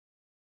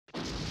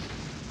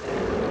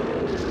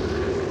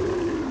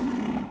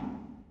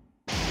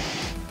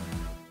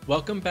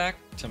Welcome back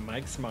to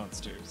Mike's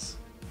Monsters.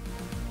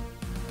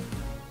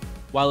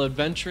 While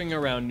adventuring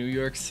around New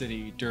York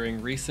City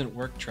during recent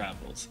work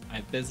travels,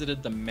 I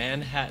visited the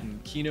Manhattan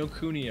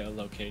Kinokuniya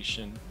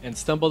location and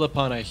stumbled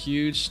upon a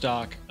huge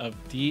stock of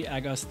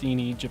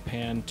DeAgostini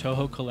Japan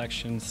Toho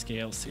Collection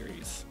scale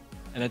series,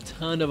 and a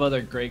ton of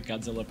other great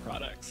Godzilla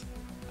products.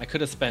 I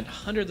could have spent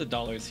hundreds of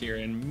dollars here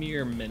in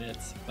mere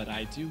minutes, but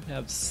I do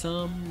have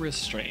some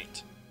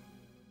restraint.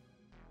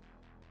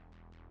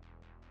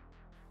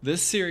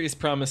 This series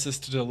promises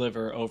to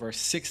deliver over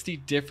 60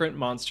 different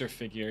monster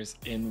figures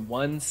in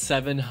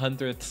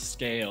 1/700th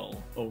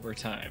scale over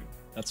time.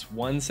 That's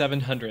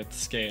 1/700th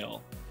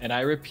scale. And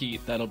I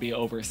repeat, that'll be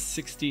over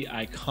 60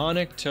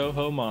 iconic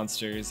Toho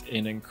monsters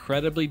in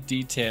incredibly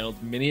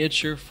detailed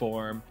miniature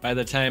form by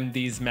the time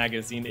these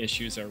magazine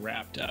issues are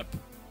wrapped up.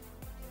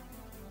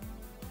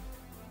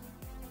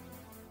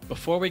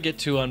 Before we get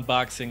to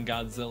unboxing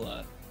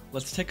Godzilla,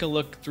 let's take a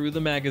look through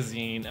the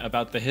magazine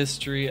about the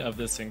history of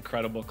this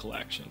incredible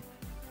collection.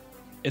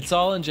 It's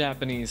all in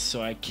Japanese,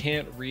 so I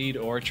can't read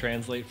or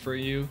translate for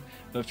you,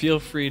 but feel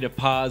free to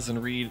pause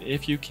and read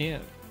if you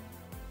can.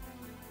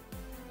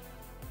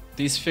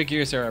 These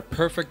figures are a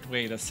perfect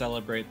way to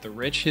celebrate the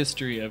rich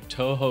history of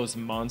Toho's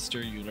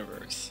monster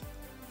universe.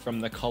 From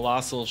the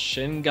colossal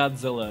Shin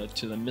Godzilla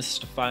to the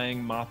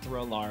mystifying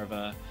Mothra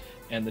larva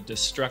and the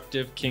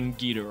destructive King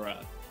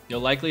Ghidorah. You'll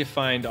likely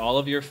find all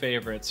of your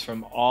favorites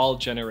from all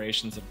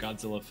generations of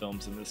Godzilla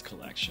films in this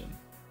collection.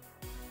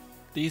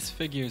 These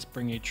figures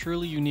bring a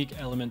truly unique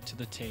element to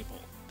the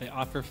table. They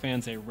offer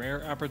fans a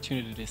rare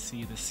opportunity to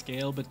see the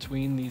scale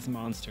between these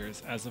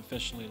monsters as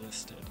officially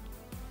listed.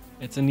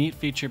 It's a neat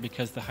feature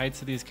because the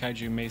heights of these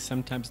kaiju may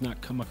sometimes not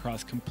come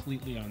across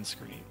completely on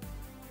screen.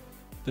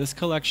 This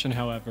collection,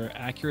 however,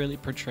 accurately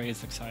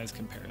portrays the size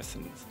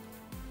comparisons.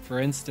 For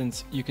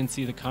instance, you can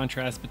see the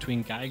contrast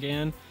between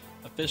Gigan,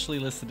 officially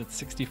listed at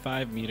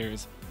 65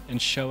 meters, and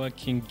Showa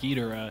King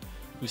Ghidorah,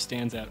 who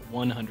stands at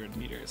 100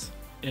 meters.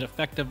 It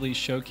effectively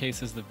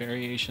showcases the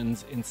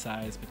variations in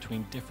size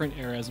between different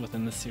eras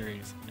within the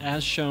series,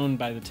 as shown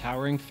by the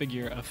towering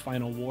figure of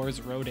Final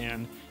Wars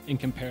Rodan in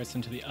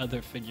comparison to the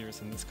other figures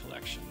in this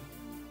collection.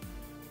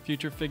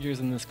 Future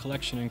figures in this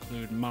collection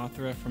include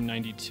Mothra from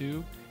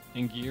 '92,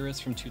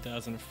 Anguirus from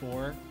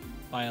 2004,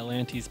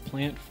 Biolante's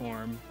plant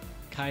form,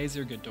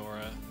 Kaiser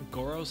Ghidorah,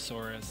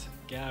 Gorosaurus,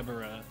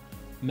 Gabara,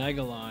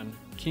 Megalon,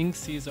 King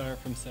Caesar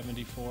from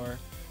 '74,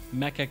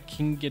 Mecha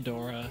King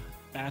Ghidorah,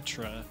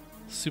 Batra,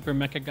 Super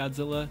Mecha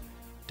Godzilla,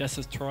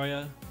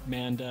 Destroya,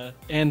 Manda,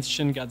 and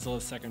Shin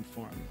Godzilla's second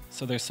form,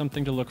 so there's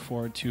something to look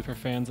forward to for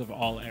fans of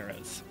all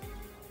eras.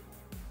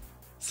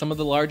 Some of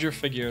the larger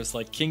figures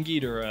like King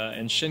Ghidorah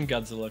and Shin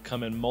Godzilla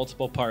come in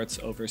multiple parts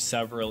over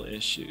several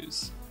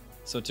issues,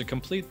 so to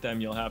complete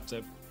them you'll have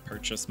to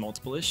purchase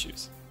multiple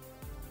issues.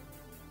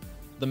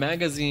 The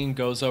magazine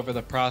goes over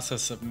the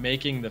process of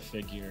making the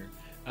figure,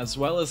 as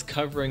well as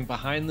covering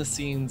behind the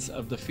scenes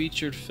of the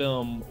featured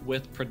film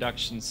with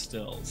production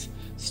stills,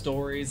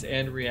 stories,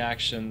 and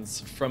reactions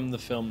from the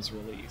film's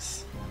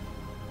release.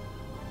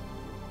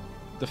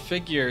 The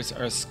figures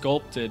are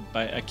sculpted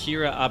by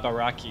Akira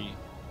Abaraki,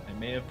 I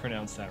may have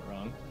pronounced that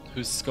wrong,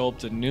 who's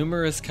sculpted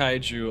numerous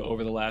kaiju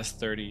over the last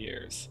 30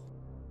 years.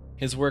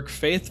 His work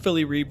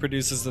faithfully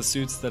reproduces the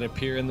suits that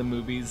appear in the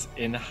movies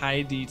in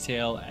high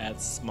detail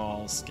at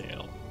small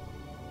scale.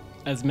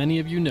 As many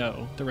of you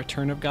know, The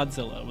Return of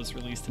Godzilla was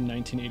released in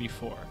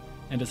 1984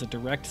 and is a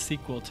direct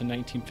sequel to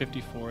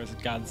 1954's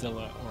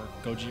Godzilla or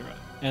Gojira.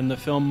 And the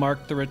film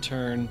marked the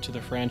return to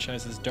the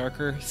franchise's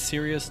darker,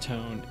 serious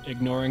tone,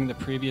 ignoring the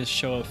previous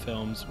Showa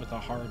films with a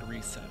hard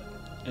reset.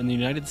 In the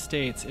United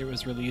States, it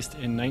was released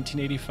in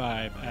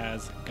 1985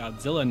 as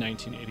Godzilla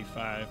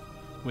 1985,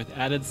 with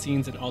added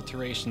scenes and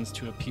alterations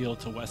to appeal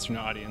to Western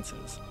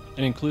audiences,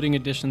 and including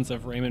additions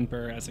of Raymond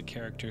Burr as a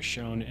character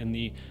shown in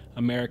the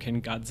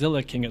American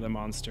Godzilla King of the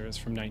Monsters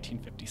from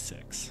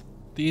 1956.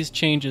 These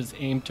changes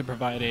aimed to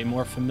provide a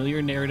more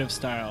familiar narrative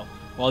style,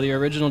 while the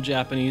original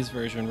Japanese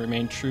version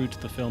remained true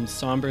to the film's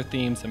somber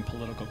themes and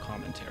political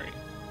commentary.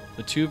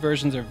 The two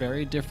versions are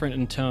very different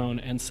in tone,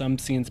 and some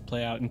scenes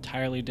play out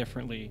entirely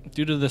differently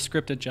due to the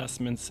script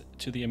adjustments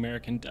to the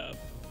American dub.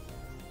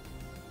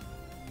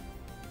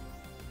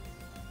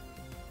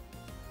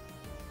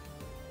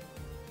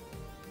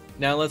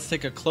 Now let's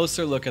take a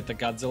closer look at the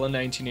Godzilla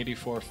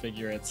 1984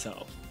 figure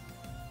itself.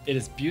 It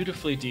is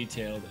beautifully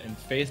detailed and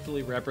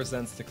faithfully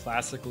represents the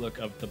classic look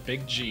of the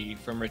Big G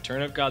from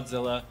Return of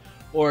Godzilla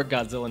or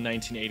Godzilla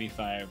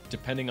 1985,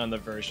 depending on the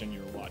version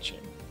you're watching.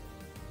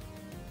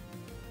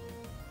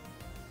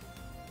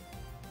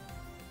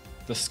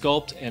 The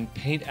sculpt and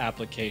paint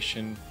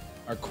application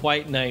are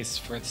quite nice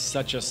for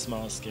such a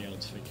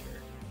small-scaled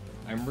figure.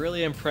 I'm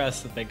really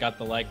impressed that they got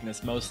the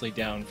likeness mostly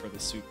down for the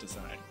suit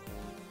design.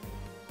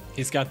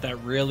 He's got that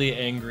really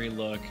angry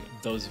look,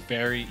 those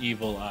very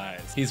evil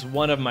eyes. He's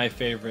one of my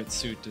favorite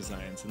suit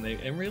designs, and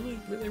they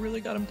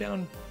really got him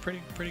down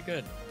pretty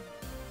good.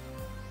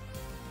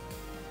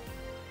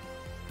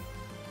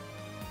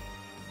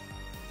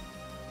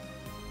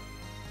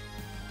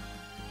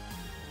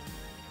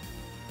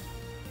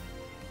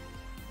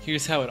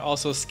 Here's how it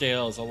also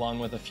scales along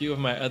with a few of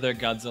my other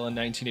Godzilla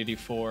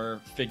 1984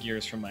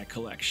 figures from my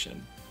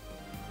collection.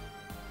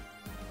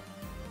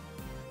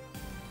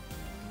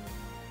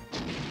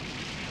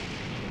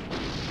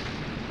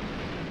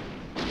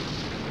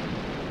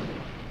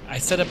 I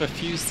set up a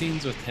few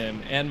scenes with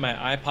him and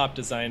my iPop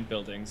design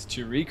buildings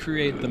to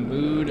recreate the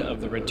mood of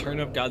the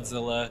Return of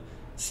Godzilla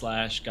 /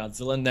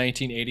 Godzilla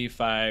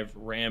 1985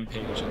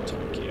 Rampage in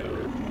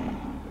Tokyo.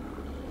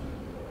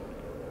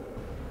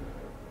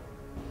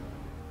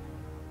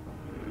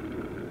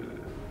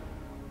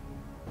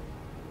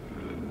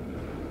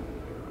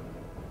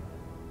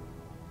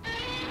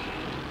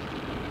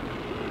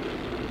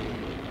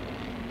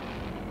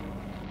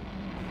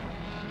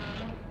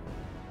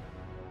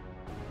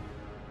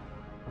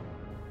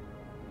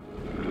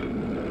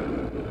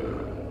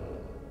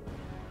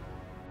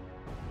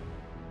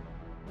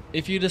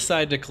 If you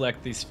decide to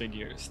collect these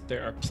figures,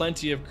 there are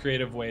plenty of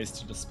creative ways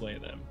to display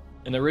them.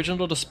 An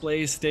original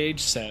display stage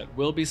set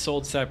will be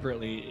sold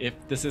separately if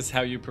this is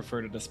how you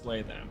prefer to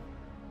display them.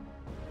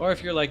 Or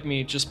if you're like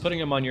me, just putting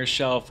them on your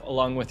shelf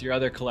along with your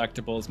other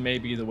collectibles may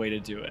be the way to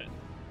do it.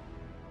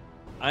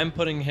 I'm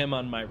putting him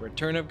on my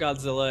Return of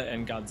Godzilla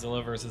and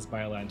Godzilla vs.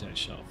 Biollante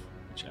shelf,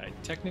 which I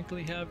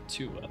technically have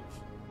 2 of.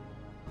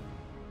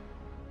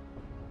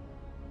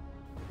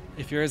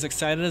 If you're as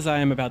excited as I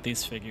am about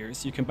these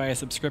figures, you can buy a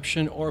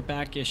subscription or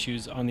back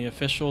issues on the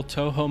official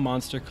Toho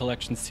Monster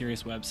Collection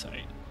Series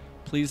website.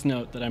 Please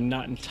note that I'm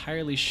not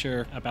entirely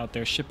sure about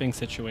their shipping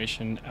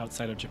situation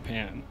outside of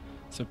Japan,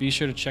 so be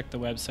sure to check the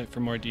website for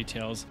more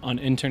details on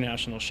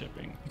international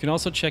shipping. You can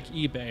also check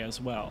eBay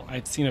as well.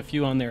 I'd seen a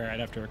few on there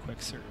right after a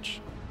quick search.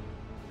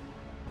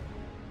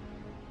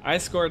 I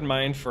scored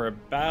mine for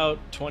about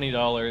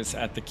 $20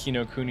 at the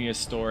Kinokuniya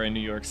store in New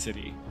York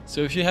City.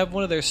 So if you have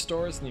one of their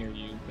stores near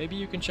you, maybe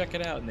you can check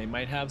it out and they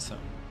might have some.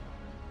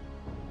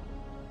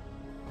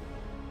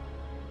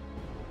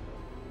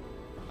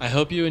 I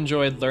hope you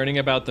enjoyed learning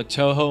about the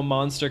Toho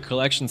Monster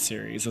Collection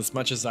series as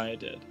much as I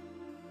did.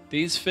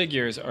 These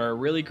figures are a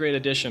really great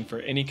addition for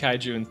any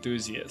kaiju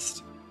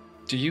enthusiast.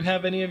 Do you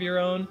have any of your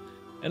own?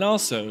 And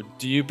also,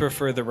 do you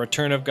prefer the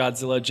Return of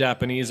Godzilla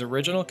Japanese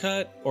original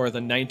cut or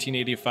the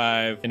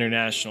 1985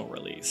 international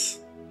release?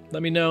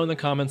 Let me know in the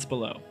comments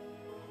below.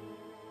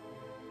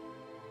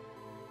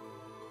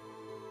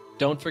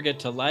 Don't forget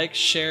to like,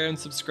 share, and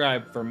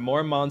subscribe for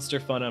more monster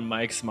fun on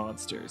Mike's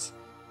Monsters.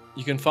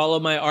 You can follow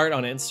my art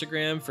on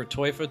Instagram for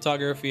toy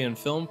photography and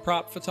film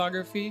prop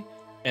photography,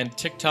 and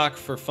TikTok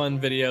for fun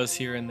videos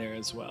here and there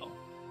as well.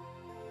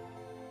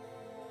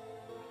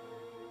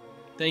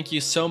 Thank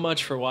you so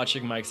much for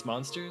watching Mike's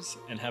Monsters,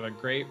 and have a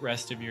great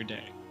rest of your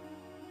day.